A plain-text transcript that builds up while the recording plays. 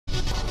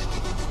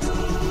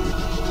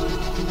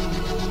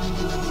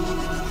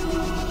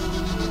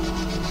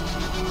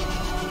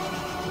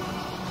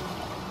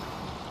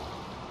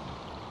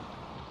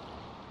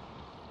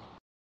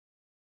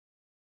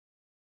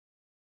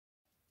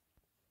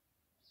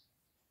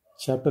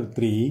Chapter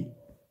 3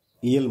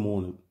 இயல்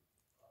 3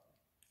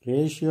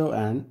 Ratio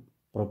and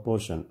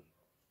Proportion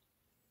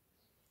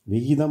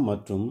விகிதம்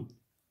மற்றும்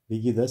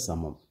விகித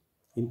சமம்.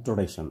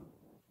 Introduction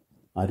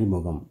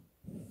அறிமுகம்.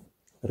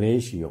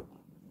 Ratio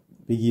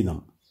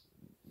விகிதம்.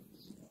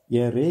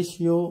 A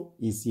ratio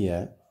is a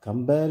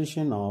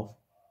comparison of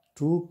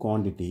two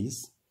quantities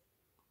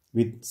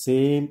with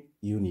same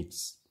units.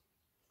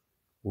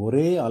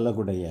 ஒரே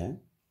அலகுடைய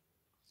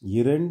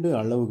இரண்டு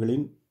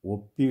அளவுகளின்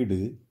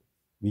ஒப்பீடு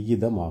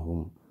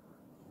விகிதமாகும்.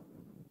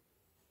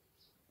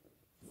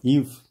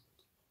 If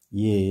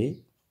A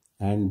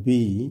and B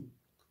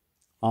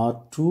are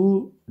two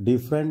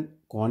different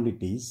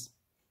quantities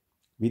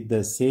with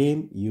the same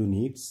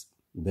units,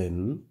 then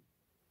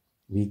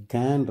we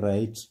can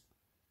write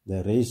the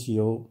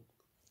ratio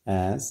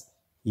as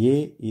A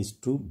is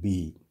to B.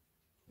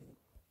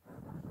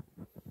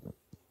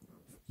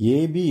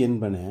 AB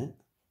என்பன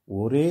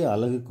ஒரே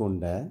அலகு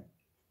கொண்ட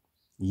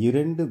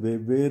இரண்டு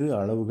வெவ்வேறு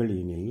அளவுகள்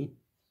எனில்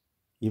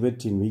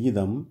இவற்றின்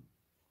விகிதம்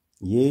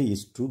A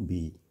is to B.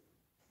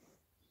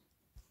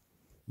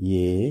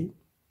 A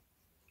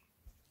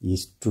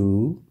is to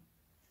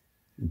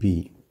B.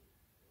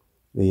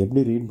 இதை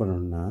எப்படி ரீட்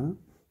பண்ணணும்னா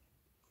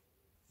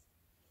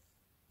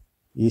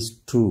is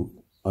to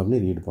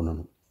அப்படின்னு ரீட்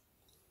பண்ணணும்.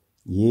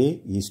 A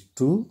is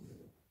to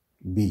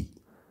B.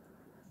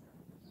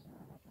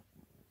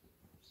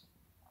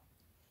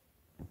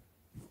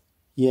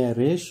 A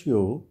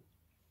ratio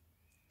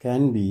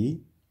can be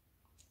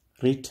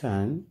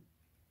written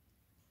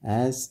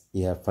as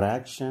a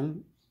fraction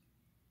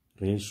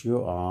ratio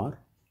or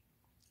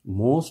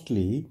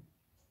mostly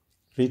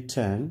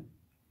written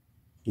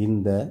in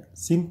the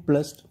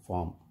simplest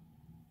form.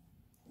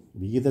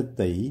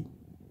 விகிதத்தை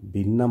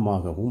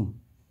பின்னமாகவும்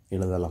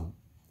எழுதலாம்.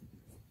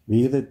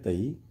 விகிதத்தை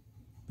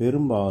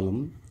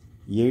பெரும்பாலும்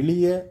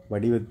எளிய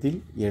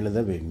வடிவத்தில் எழுத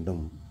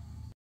வேண்டும்.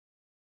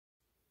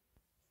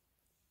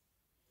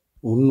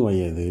 உன்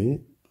வயது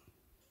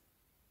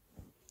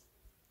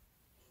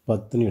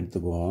 10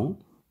 எடுத்துக்குவோம்.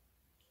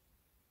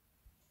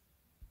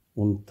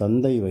 உன்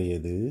தந்தை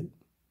வயது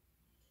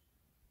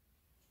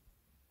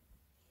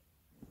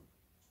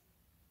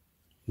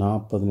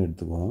 40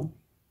 எடுத்துக்குவோம்.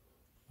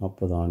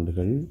 40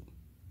 ஆண்டுகள்.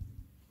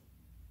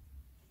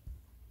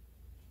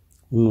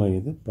 உன்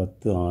வயது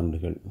 10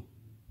 ஆண்டுகள்.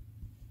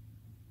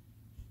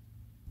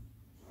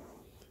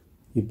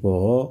 இப்போ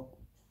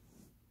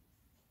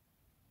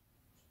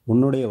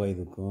உன்னுடைய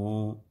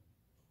வயதுக்கும்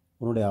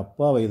உன்னுடைய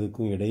அப்பா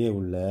வயதுக்கும் இடையே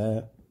உள்ள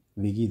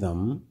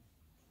விகிதம்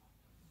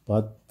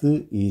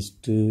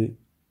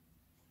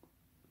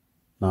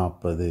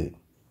 10:40.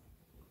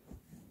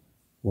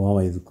 உன்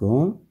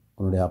வயதுக்கும்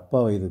உன்னுடைய அப்பா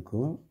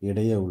வயதுக்கும்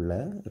இடையே உள்ள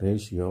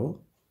ரேஷியோ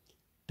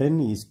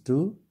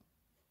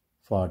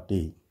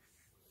 10:40.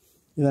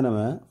 இதை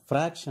நம்ம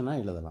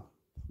ஃப்ராக்ஷனாக எழுதலாம்,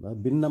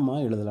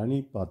 பின்னமாக எழுதலான்னு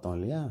பார்த்தோம்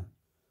இல்லையா.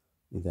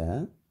 இதை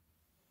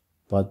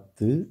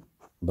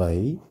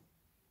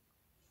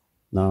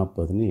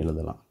 10/40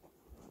 எழுதலாம்.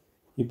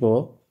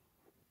 இப்போது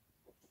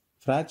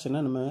ஃப்ராக்ஷனை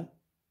நம்ம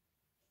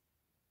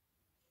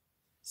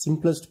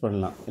சிம்பிளஸ்ட்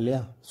பண்ணலாம்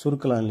இல்லையா,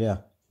 சுருக்கலாம் இல்லையா.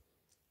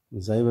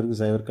 0க்கு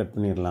 0 கட்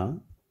பண்ணிடலாம்.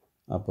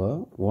 அப்போ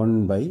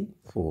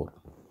 1/4.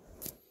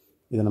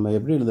 இதை நம்ம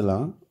எப்படி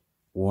எழுதலாம்?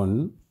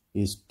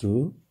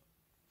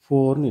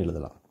 1:4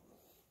 எழுதலாம்.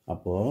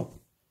 அப்போது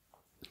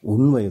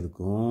உன்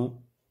வயதுக்கும்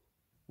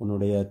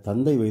உன்னுடைய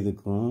தந்தை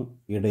வயதுக்கும்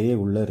இடையே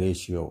உள்ள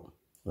ரேஷியோ,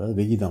 அதாவது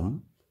விகிதம்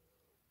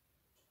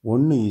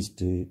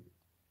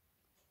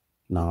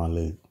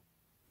 1:4.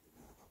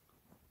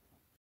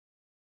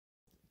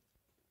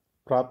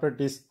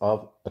 Properties of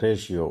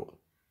ratio.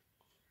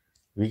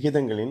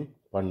 விகிதங்களின்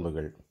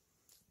பண்புகள்.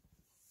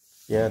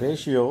 A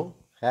ratio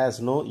has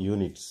no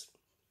units.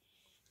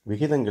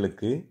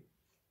 விகிதங்களுக்கு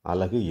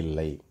அலகு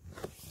இல்லை.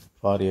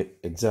 For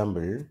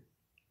example,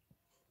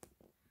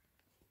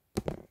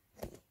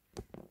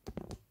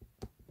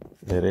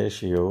 the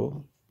ratio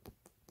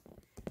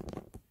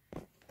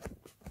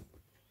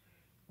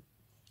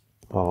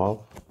of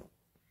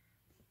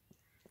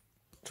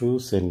 2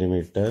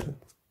 centimeter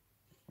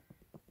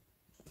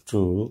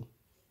to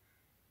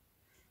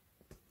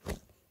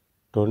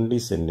 20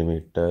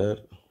 centimeter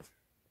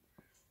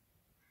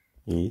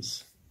is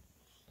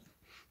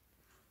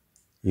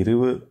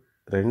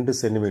 2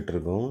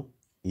 சென்டிமீட்டருக்கும்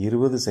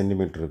 20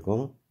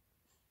 சென்டிமீட்டருக்கும்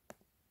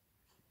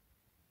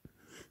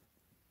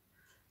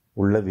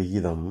உள்ள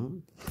விகிதம்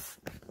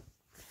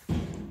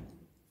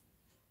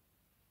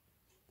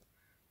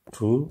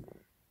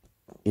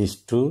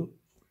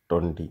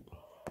 2:20.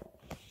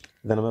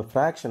 இதை நம்ம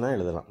ஃப்ராக்ஷனாக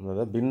எழுதலாம்,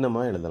 அதாவது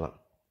பின்னமாக எழுதலாம்.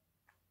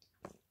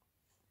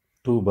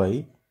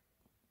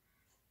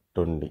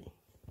 2/20.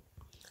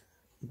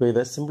 இப்போ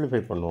இதை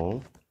சிம்பிளிஃபை பண்ணுவோம்.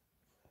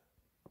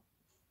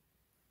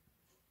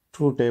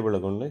 2 டேபிளை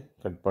கொண்டு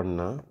கட்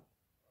பண்ணால்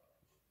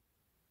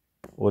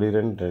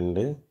 1/2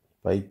 2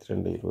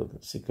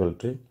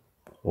 20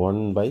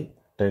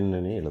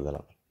 1/10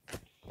 எழுதலாம்.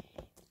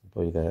 இப்போ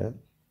இதை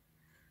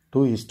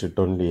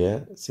 2:20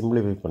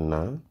 சிம்பிளிஃபை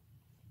பண்ணால்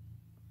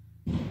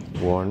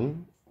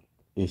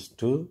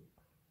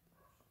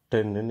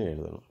 1:10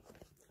 எழுதணும்.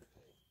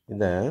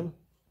 இதை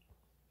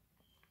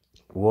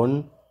 1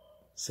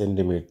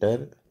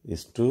 சென்டிமீட்டர்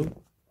இஸ் டு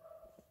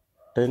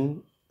 10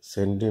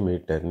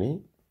 சென்டிமீட்டர்னு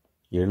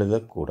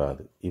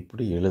எழுதக்கூடாது.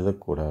 இப்படி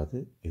எழுதக்கூடாது,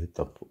 இது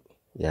தப்பு.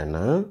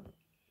 ஏன்னா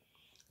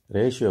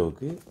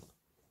ரேஷியோவுக்கு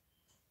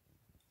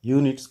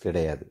யூனிட்ஸ்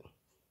கிடையாது,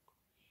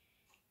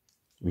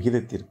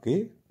 விகிதத்திற்கு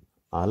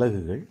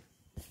அலகுகள்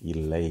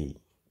இல்லை.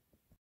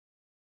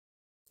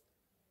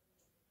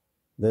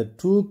 The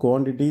two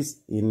quantities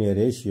in a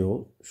ratio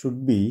should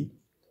be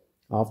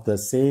of the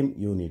same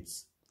units.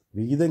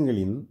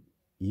 விகிதங்களின்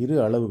இரு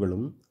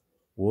அளவுகளும்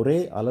ஒரே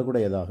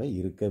அலகுடையதாக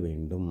இருக்க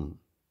வேண்டும்.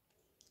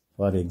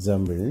 For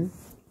example,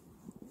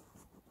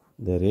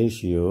 the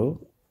ratio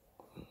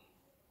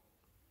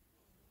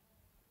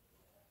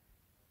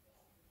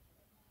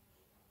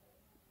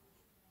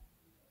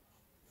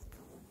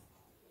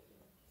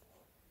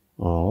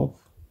of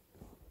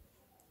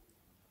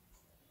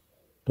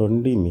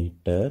 20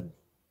 meter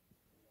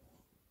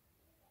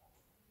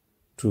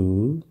to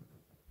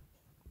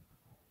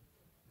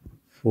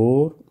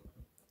 4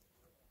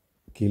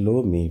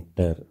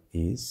 kilometer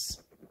is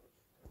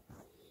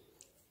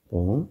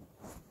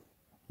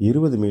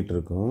 20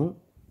 மீட்டருக்கும்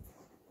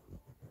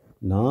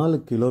 4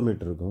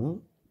 கிலோமீட்டருக்கும்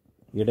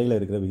இடையில்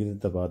இருக்கிற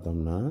விகிதத்தை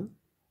பார்த்தோம்னா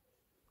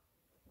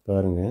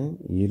பாருங்கள்,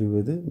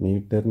 20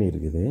 மீட்டர்னு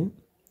இருக்குது,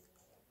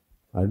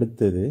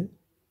 அடுத்தது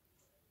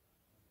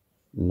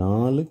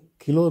 4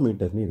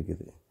 கிலோமீட்டர்னு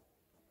இருக்குது.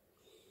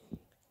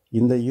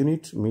 இந்த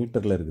யூனிட்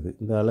மீட்டரில் இருக்குது,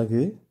 இந்த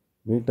அலகு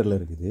மீட்டரில்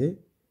இருக்குது,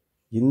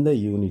 இந்த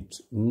யூனிட்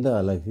இந்த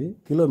அலகு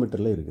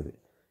கிலோமீட்டரில் இருக்குது.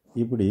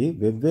 இப்படி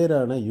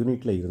வெவ்வேறான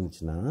யூனிட்டில்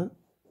இருந்துச்சுன்னா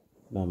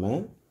நாம்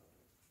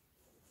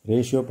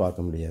ரேஷியோ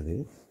பார்க்க முடியாது,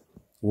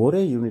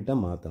 ஒரே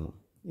யூனிட்டாக மாற்றணும்.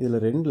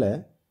 இதில் ரெண்டில்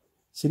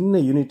சின்ன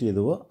யூனிட்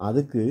எதுவோ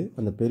அதுக்கு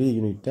அந்த பெரிய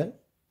யூனிட்டை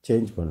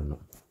சேஞ்ச்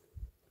பண்ணணும்.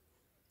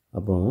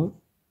 அப்போ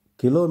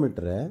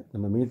கிலோமீட்டரை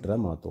நம்ம மீட்டராக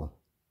மாற்றுவோம்.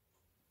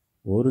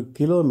 1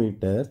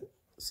 கிலோமீட்டர்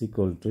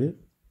ஈக்குவல் டு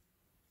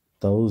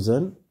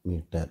 1000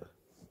 மீட்டர்.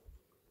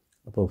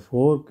 அப்போ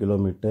 4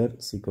 kilometre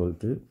equal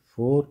to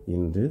 4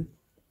 into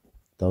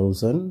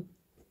 1000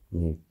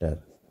 metre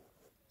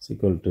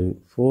equal to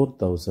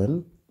 4000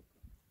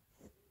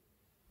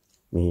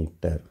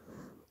 metre.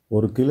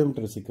 1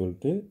 kilometre equal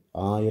to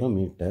 1000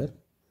 metre.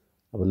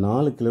 அப்போ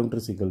 4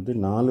 கிலோமீட்டர் ஈக்குவல் டு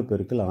 4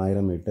 பெருக்கல்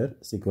 1000 மீட்டர்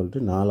ஈக்குவல் டு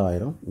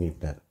 4000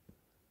 மீட்டர்.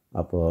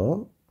 அப்போது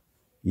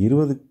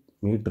 20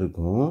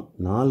 மீட்டருக்கும்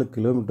 4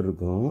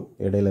 கிலோமீட்டருக்கும்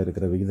இடையில்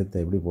இருக்கிற விகிதத்தை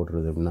எப்படி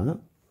போடுறது அப்படின்னா,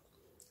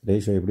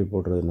 ரேஷியோ எப்படி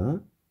போடுறதுன்னா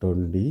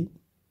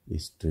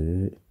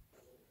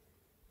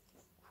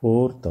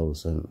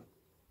 20:4000.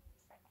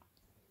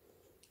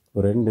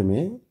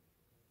 ரெண்டுமே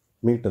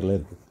மீட்டரில்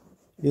இருக்குது.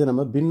 இதை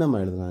நம்ம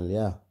பின்னமாக எழுதலாம்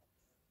இல்லையா,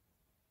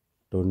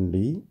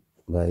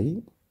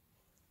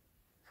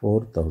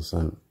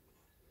 20/4000.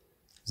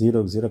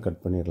 0க்கு 0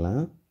 கட்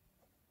பண்ணிடலாம்.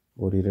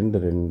 1 2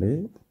 2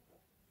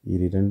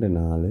 2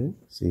 4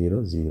 0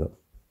 0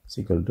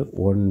 ஈக்குவல் டு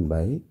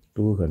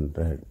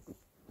 1/200.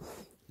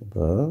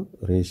 இப்போ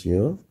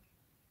ரேஷியோ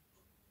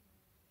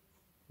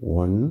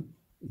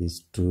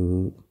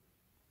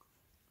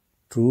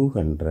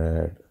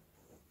 1:200.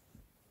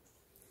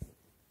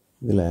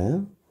 இதில்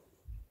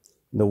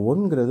இந்த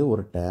 1ங்கிறது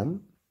ஒரு டேம்,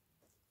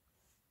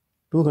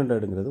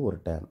 200ங்கிறது ஒரு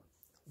டேம்.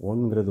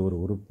 1ங்கிறது ஒரு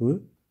உறுப்பு,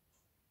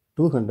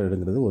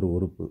 200ங்கிறது ஒரு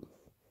உறுப்பு.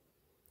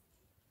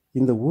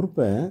 இந்த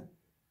உறுப்பை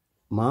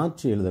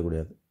மாற்றி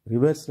எழுதக்கூடாது,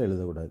 ரிவர்ஸில்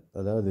எழுதக்கூடாது.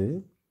 அதாவது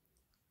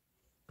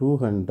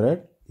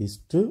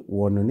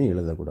 200:1ன்னு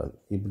எழுதக்கூடாது.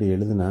 இப்படி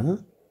எழுதுனா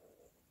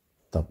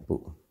தப்பு.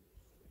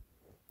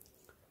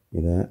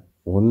 இதை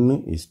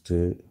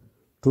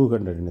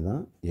 1:200ன்னு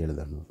தான்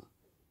எழுதணும்.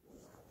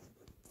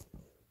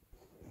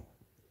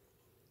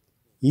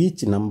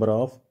 Each number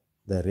of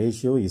the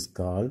ratio is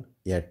called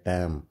a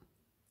term.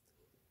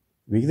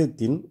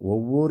 விகிதத்தின்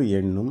ஒவ்வொரு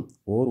எண்ணும்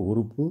ஓர்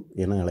உறுப்பு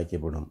என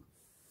அழைக்கப்படும்.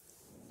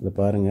 இதை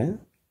பாருங்கள்,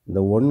 இந்த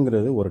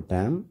 1ங்கிறது ஒரு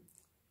டேம்,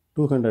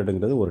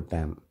 200ங்கிறது ஒரு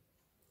டேம்.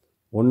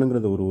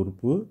 1ங்கிறது ஒரு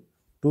உறுப்பு,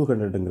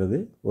 200ங்கிறது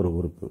ஒரு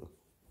உறுப்பு.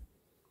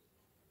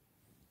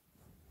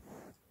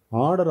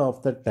 Order of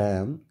the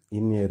term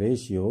in a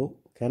ratio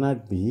cannot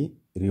be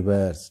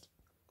reversed.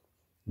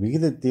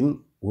 விகிதத்தின்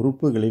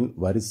உறுப்புகளின்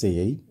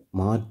வரிசையை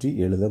மாற்றி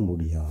எழுத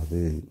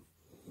முடியாது.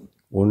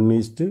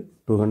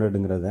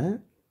 1:200ங்கிறத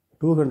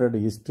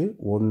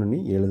 200:1ன்னு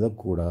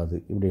எழுதக்கூடாது.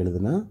 இப்படி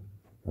எழுதுனா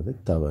அது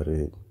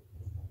தவறு.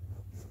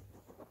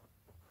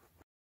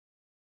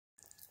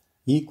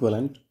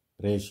 ஈக்குவலண்ட்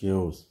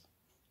ரேஷியோஸ்,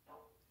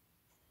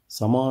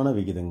 சமான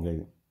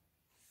விகிதங்கள்.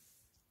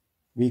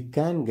 We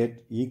can get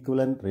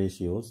equivalent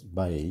ratios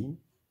by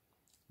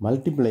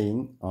multiplying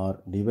or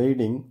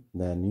dividing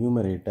the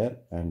numerator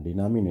and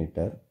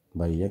denominator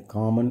by a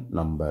common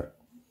number.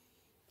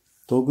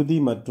 தொகுதி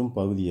மற்றும்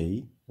பகுதியை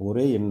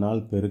ஒரே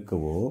எண்ணால்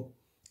பெருக்கவோ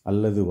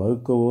அல்லது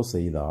வகுக்கவோ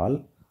செய்தால்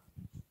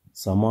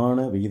சமான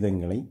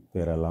விகிதங்களை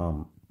பெறலாம்.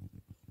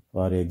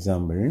 ஃபார்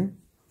எக்ஸாம்பிள்,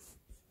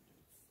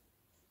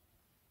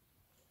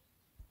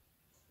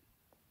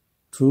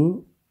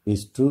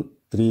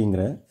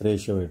 2:3ங்கிற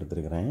ரேஷியோவை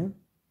எடுத்துருக்கிறேன்.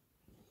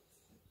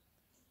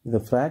 இந்த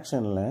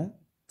ஃப்ராக்ஷனில்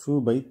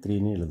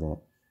 2/3ன்னு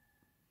எழுதுவோம்.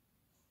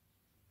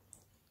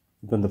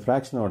 இப்போ இந்த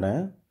ஃப்ராக்ஷனோட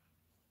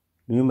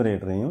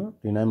நியூமரேட்டரையும்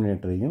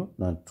டினாமினேட்டரையும்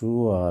நான்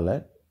 2ஆல்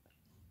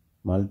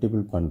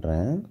மல்டிபிள்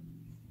பண்ணுறேன்.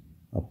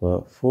 அப்போ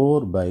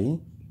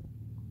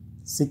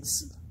 4/6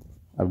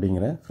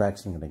 அப்படிங்கிற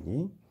ஃப்ராக்ஷன் கிடைக்கி.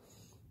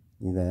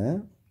 இதை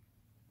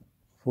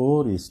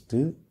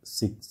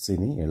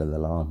 4:6ன்னு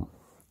எழுதலாம்.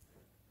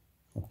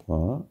 அப்போ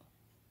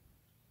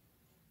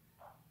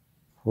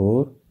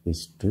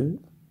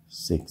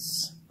 4:6.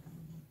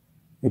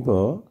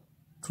 இப்போது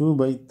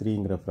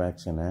 2/3ங்கிற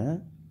ஃப்ராக்ஷனை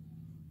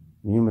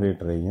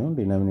நியூமரேட்டரையும்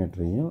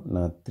டினாமினேட்டரையும்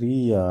நான்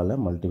 3ஆல்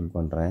மல்டிபிள்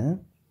பண்ணுறேன்.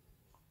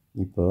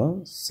 இப்போது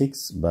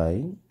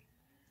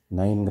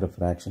 6/9ங்கிற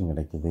ஃப்ராக்ஷன்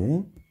கிடைக்குது.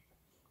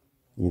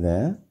 இதை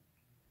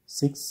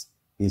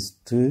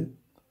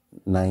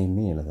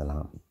 6:9ன்னு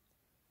எழுதலாம்.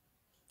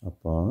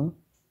 அப்போ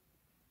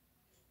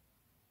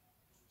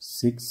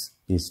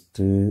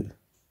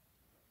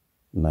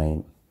 6:9.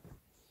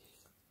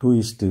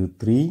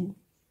 2:3,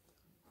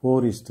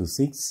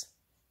 4:6,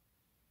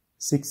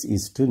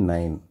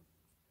 6:9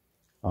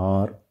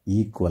 are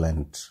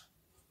equivalent.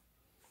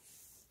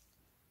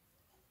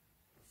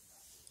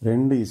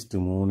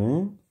 2:3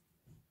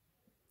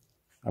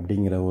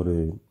 அப்படிங்கிற ஒரு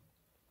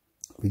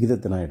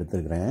விகிதத்தை நான்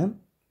எடுத்துருக்கிறேன்.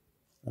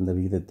 அந்த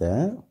விகிதத்தை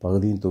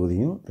பகுதியும்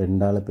தொகுதியும்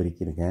 2ஆல்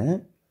பெருக்கியிருக்கேன்.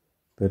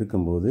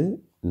 பெருக்கும்போது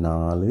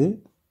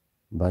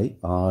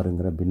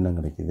 4/6ங்கிற பின்னம்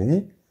கிடைக்குது.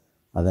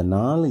 அதை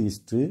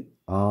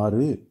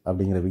 4:6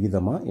 அப்படிங்கிற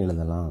விகிதமாக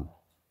எழுதலாம்.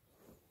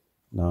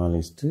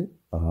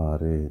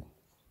 4:6.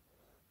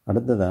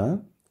 அடுத்ததாக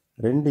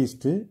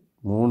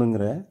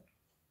 2:3ங்கிற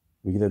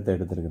விகிதத்தை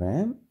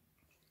எடுத்துருக்கிறேன்.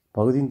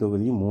 பகுதியும்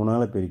தொகுதியும்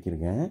 3ஆல்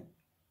பெருக்கியிருக்கேன்.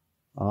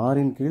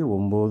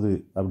 6/9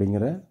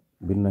 அப்படிங்கிற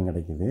பின்னம்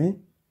கிடைக்குது.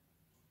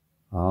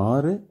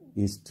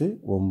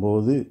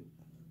 6:9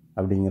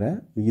 அப்படிங்கிற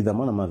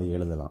விகிதமாக நம்ம அதை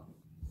எழுதலாம்.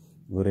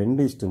 இப்போ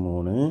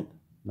 2:3,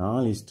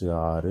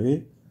 4:6,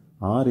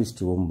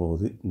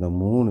 6:9 இந்த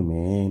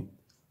மூணுமே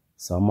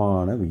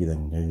சமான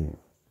விகிதங்கள்.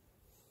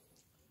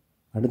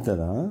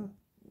 அடுத்ததாக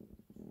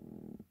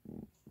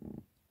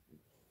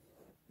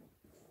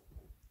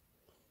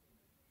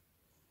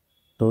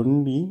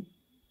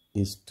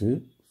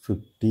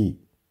 20:50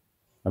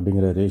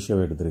 அப்படிங்கிற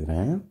ரேஷியோவை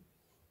எடுத்துருக்கிறேன்.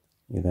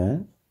 இதை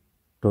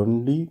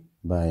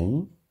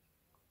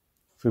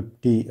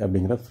 20/50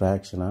 அப்படிங்கிற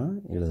ஃப்ராக்ஷனாக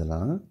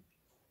எழுதலாம்.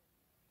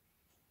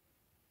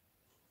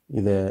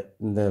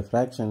 இந்த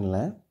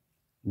ஃப்ராக்ஷனில்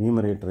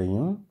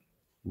நியூமரேட்டரையும்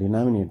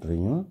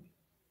டினாமினேட்டரையும்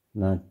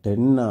நான்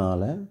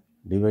 10ஆல்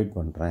டிவைட்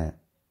பண்ணுறேன்.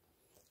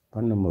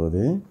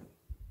 பண்ணும்போது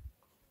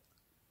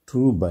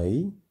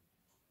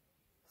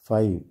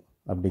 2/5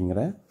 அப்படிங்கிற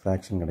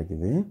ஃப்ராக்ஷன்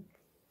கிடைக்குது.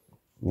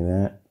 இதை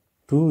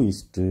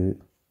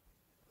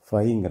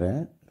 2:5ங்கிற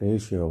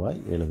ரேஷியோவாக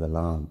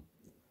எழுதலாம்.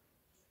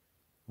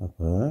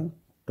 அப்போ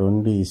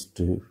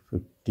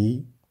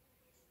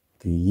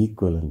 20:50க்கு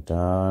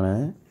ஈக்குவலண்ட்டான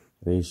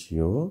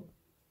ரேஷியோ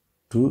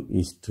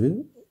 2:5.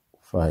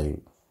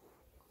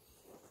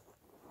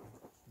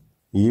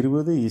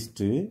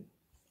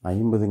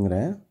 20:50ங்கிற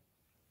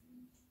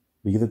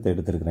விகிதத்தை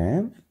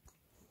எடுத்துருக்கிறேன்.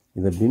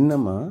 இதை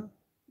பின்னமாக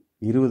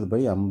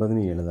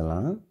 20/50ன்னு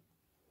எழுதலாம்.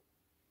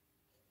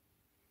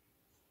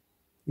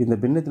 இந்த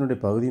பின்னத்தினுடைய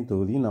பகுதியும்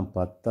தொகுதியும் நான்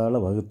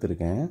 10ஆல்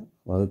வகுத்துருக்கேன்.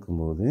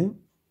 வகுக்கும்போது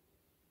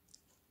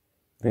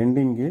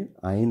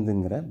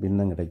 2/5ங்கிற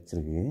பின்னம்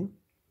கிடைச்சிருக்கு.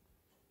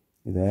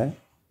 இதை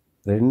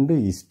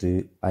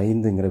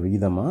 2:5ங்கிற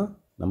விகிதமாக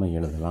நம்ம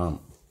எழுதலாம்.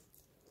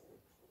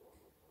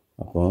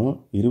 அப்போ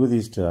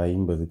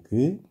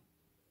 20:50க்கு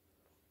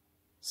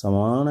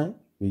சமான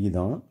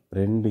விகிதம்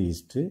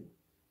 2:5.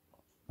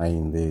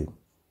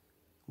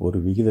 ஒரு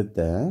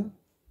விகிதத்தை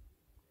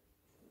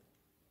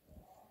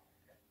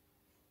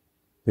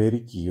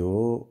பெருக்கியோ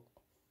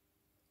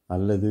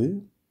அல்லது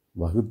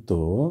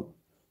வகுத்தோ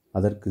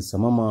அதற்கு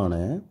சமமான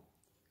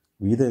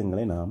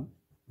விகிதங்களை நாம்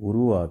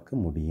உருவாக்க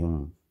முடியும்.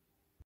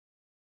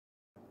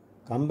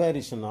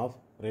 கம்பேரிசன் ஆஃப்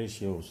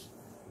ரேஷியோஸ்,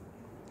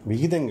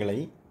 விகிதங்களை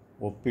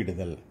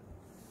ஒப்பிடுதல்.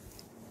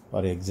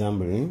 ஃபார்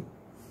எக்ஸாம்பிள்,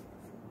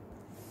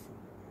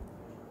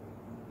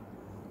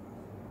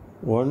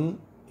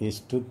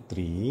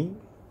 1:3,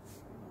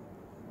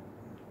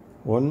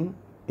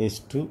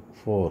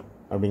 1:4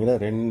 அப்படிங்கிற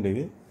 2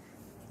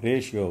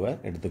 ரேஷியோவை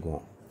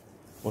எடுத்துக்குவோம்.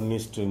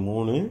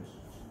 1:3,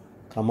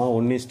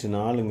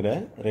 1:4ங்கிற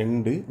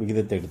 2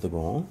 விகிதத்தை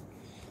எடுத்துக்குவோம்.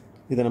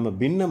 இதை நம்ம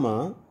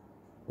பின்னமாக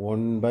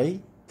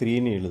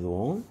 1/3ன்னு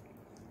எழுதுவோம்.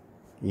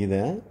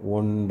 இதை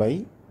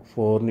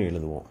 1/4ன்னு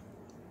எழுதுவோம்.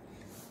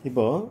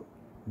 இப்போது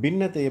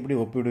பின்னத்தை எப்படி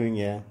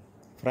ஒப்பிடுவீங்க,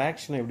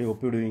 ஃப்ராக்ஷனை எப்படி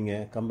ஒப்பிடுவீங்க,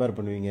 கம்பேர்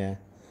பண்ணுவீங்க?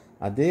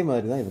 அதே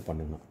மாதிரி தான் இது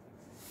பண்ணணும்.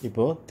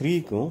 இப்போது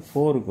 3க்கும்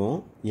 4க்கும்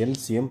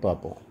எல்சிஎம்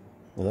பார்ப்போம்,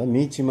 அதாவது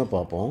மீச்சியமாக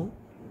பார்ப்போம்.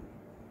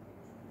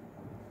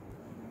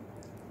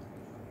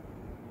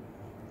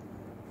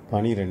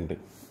 12.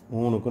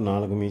 3க்கும்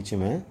 4க்கும்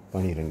மீச்சியமே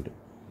 12.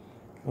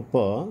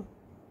 அப்போது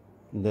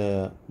இந்த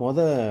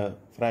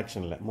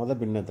ஃப்ராக்ஷனில்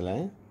பின்னத்தில்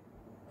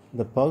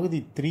இந்த பகுதி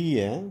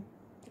 3ஐ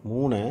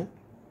 3ஐ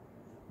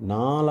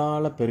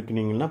 4ஆல்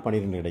பெருக்கினீங்கன்னா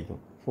 12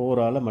 கிடைக்கும்.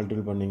 4ஆல்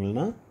மல்டிபிள்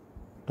பண்ணிங்கன்னா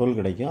 12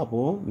 கிடைக்கும்.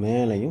 அப்போது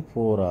மேலேயும்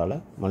 4ஆல்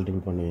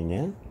மல்டிபிள் பண்ணுவீங்க.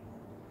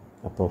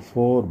 அப்போ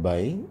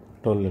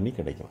 4/12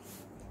 கிடைக்கும்.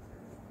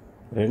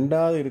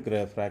 ரெண்டாவது இருக்கிற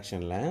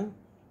ஃப்ராக்ஷனில்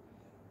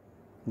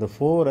இந்த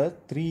 4ஐ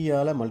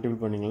 3ஆல்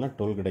மல்டிபிள் பண்ணிங்கன்னா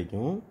 12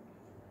 கிடைக்கும்.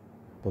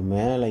 இப்போ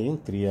மேலேயும்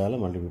 3ஆல்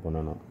மல்டிபிள்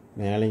பண்ணணும்.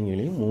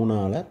 மேலேங்களையும்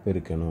 3ஆல்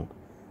பெருக்கணும்.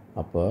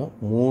 அப்போ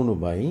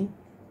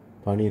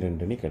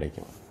 3/12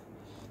 கிடைக்கும்.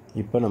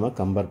 இப்போ நம்ம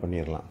கம்பேர்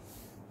பண்ணிடலாம்.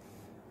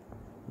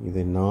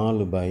 இது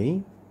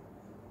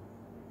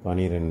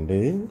 4/12,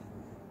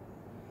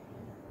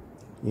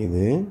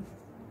 இது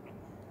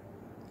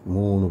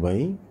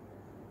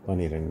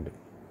 3/12.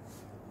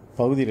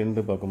 பகுதி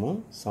 2 பக்கமும்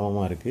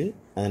சமமாக இருக்குது.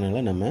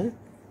 அதனால் நம்ம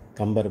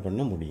கம்பேர்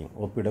பண்ண முடியும்,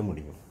 ஒப்பிட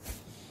முடியும்.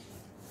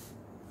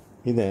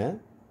 இதை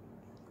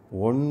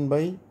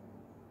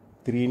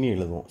 1/3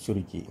 எழுதுவோம்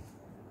சுருக்கி.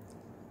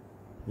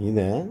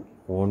 இதை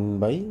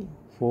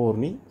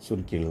 1/4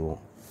 சுருக்கி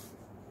எழுதுவோம்.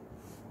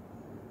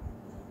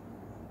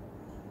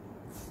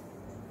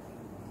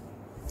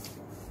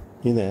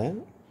 இதை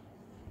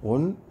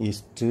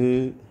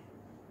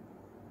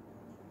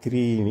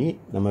 1:3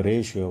 நம்ம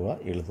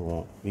ரேஷியோவாக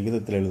எழுதுவோம்.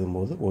 விகிதத்தில்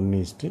எழுதும்போது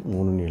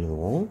 1:3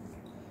 எழுதுவோம்.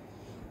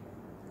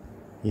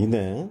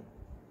 இதை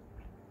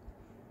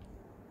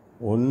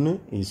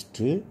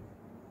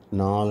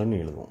 1:4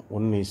 எழுதுவோம்.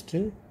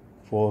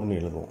 1:4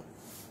 எழுதுவோம்.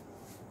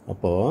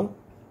 அப்போது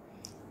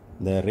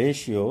the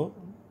ratio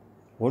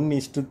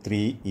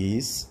 1:3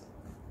 is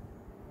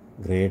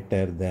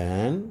greater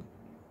than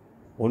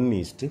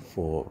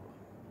 1:4.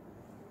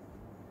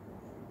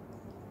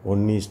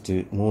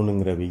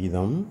 1:3ங்கிற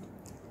விகிதம்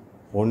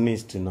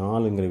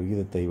 1:4ங்கிற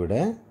விகிதத்தை விட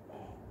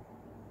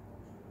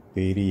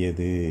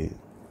பெரியது.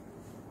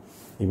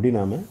 இப்படி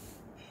நாம்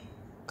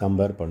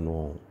கம்பேர்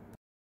பண்ணுவோம்.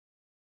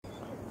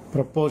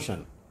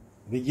 ப்ரப்போர்ஷன்,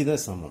 விகித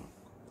சமம்.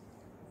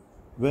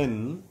 when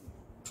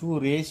two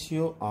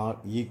ratio are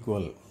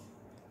equal,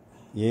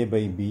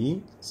 a/b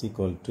is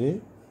equal to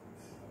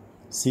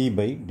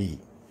c/d,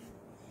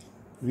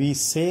 we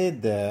say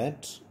that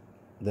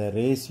the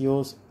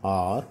ratios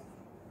are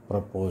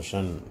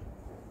proportion.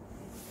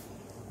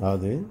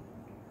 அதாவது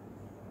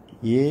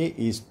a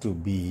is to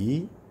b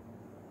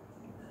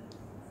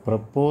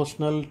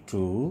proportional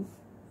to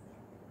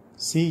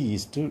c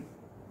is to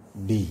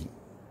d.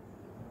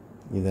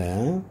 இதை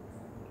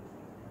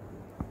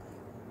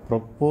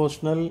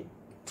ப்ரொப்போர்ஷ்னல்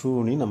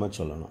ட்ரூனி நம்ம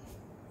சொல்லணும்.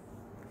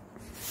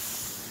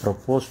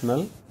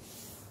 ப்ரொப்போர்ஷ்னல்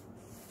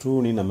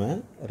ட்ரூனி நம்ம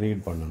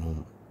ரீட்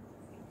பண்ணணும்.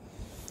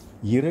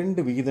 இரண்டு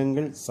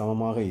விகிதங்கள்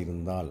சமமாக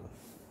இருந்தால்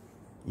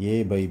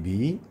a/b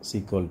is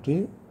equal to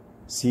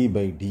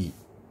c/d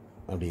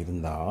அப்படி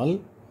இருந்தால்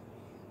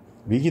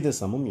விகித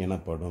சமம்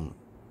எனப்படும்.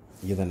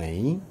 இதனை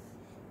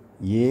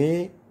a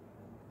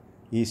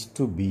is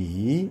to b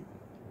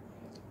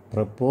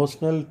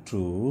proportional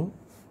to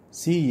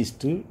c is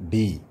to d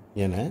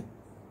என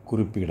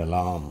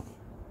குறிப்பிடலாம்.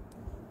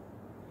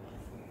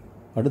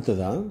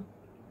 அடுத்ததான்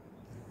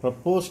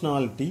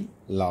ப்ரப்போர்ஷனாலிட்டி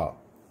லா,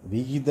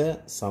 விகித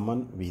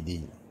சமன் விதி.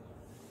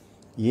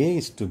 a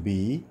is to b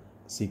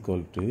is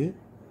equal to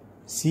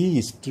c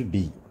is to d.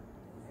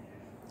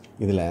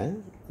 இதில்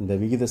இந்த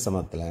விகித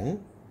சமத்தில்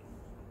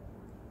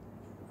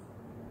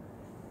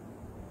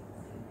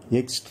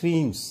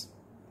எக்ஸ்ட்ரீம்ஸ்,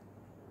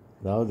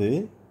 அதாவது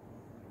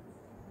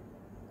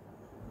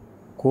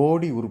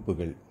கோடி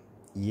உறுப்புகள்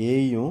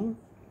ஏயும்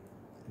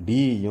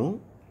டியும்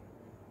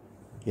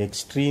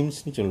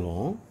எக்ஸ்ட்ரீம்ஸ்னு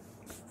சொல்லுவோம்.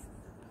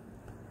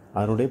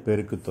 அதனுடைய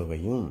பெருக்குத்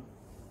தொகையும்,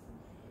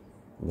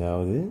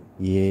 அதாவது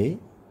ஏ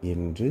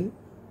என்று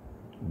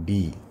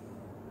டி.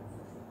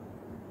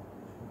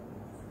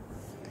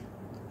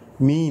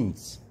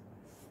 மீன்ஸ்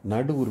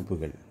நடு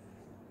உறுப்புகள்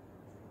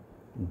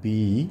பி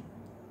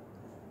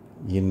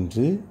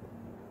என்று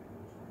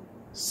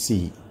சி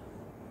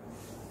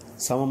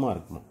சமமாக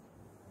இருக்குமா.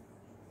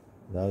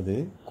 அதாவது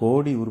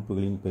கோடி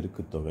உறுப்புகளின்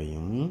பெருக்குத்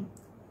தொகையும்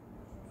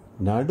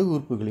நடு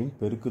உறுப்புகளின்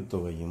பெருக்குத்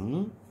தொகையும்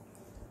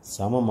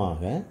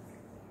சமமாக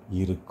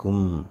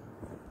இருக்கும்.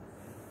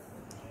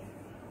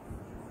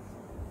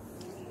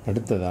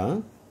 அடுத்ததா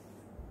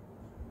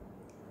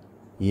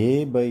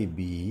a/b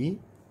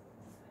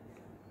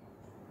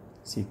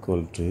is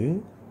equal to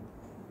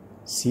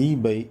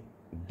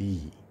c/d.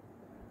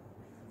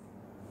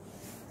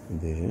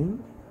 இது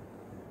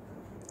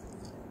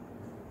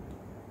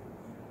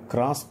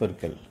கிராஸ்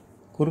பெருக்கல்,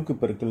 குறுக்கு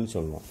பெருக்கல்னு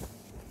சொல்லுவோம்.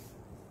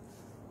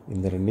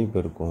 இந்த ரெண்டையும்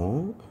பெருக்கும்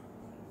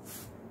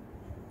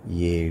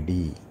AD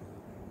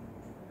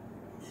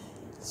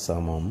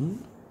சமம்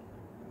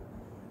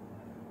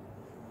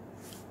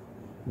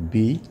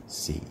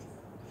BC.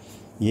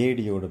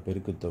 ஏடியோட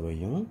பெருக்குத்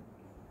தொகையும்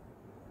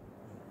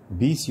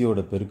பிசியோட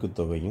பெருக்குத்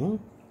தொகையும்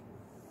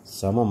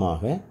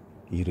சமமாக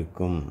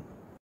இருக்கும்.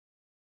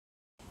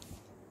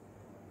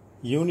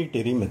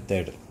 யூனிட்டரி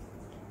மெத்தட்,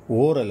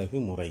 ஓரலகு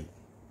முறை.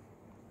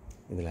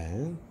 இதில்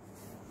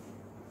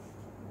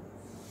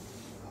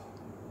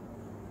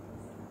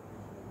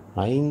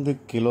 5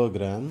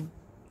 கிலோகிராம்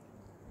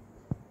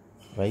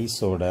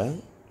ரைஸோட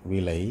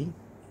விலை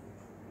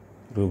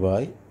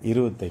ரூபாய்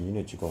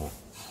 25ன்னு வச்சுக்கோங்க.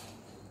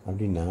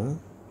 அப்படின்னா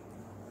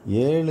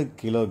 7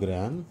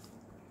 கிலோகிராம்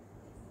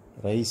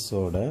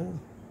ரைஸோட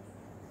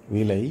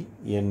விலை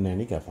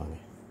என்னன்னு கேட்பாங்க.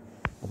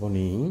 அப்போ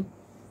நீ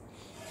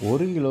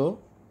 1 கிலோ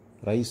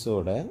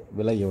ரைஸோட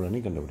விலை எவ்வளோன்னு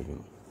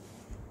கண்டுபிடிக்கணும்.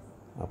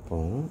 அப்போ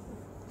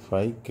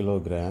 5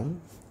 கிலோகிராம்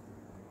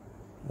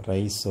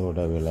ரைஸோட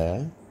விலை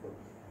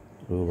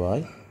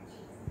ரூபாய்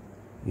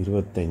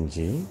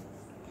 25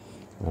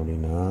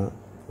 அப்படின்னா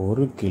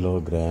 1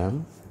 கிலோகிராம்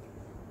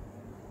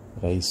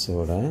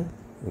ரைஸோட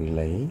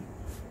விலை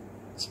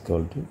 =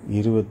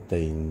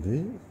 25/5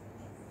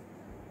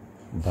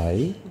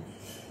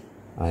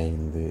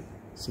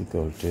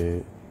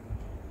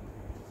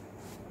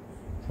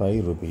 5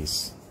 rupees.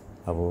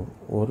 அப்போது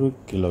 1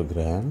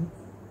 கிலோகிராம்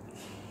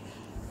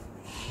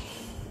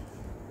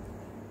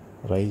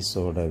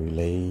ரைஸோட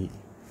விலை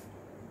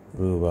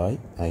ரூபாய்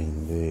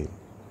 5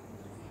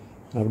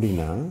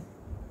 அப்படின்னா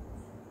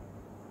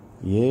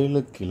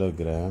 7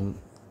 கிலோகிராம்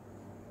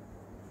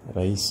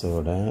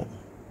ரைஸோட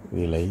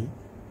விலை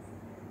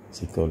 =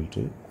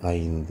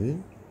 5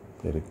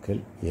 ×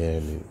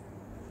 7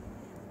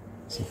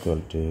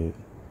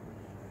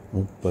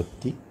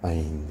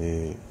 35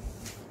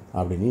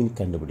 அப்படின்னு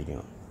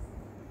கண்டுபிடிக்கணும்.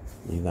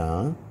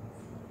 இதுதான்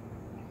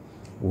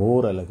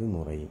ஓரலகு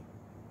முறை,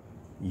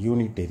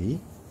 யூனிட்டரி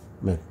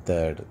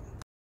மெத்தட்.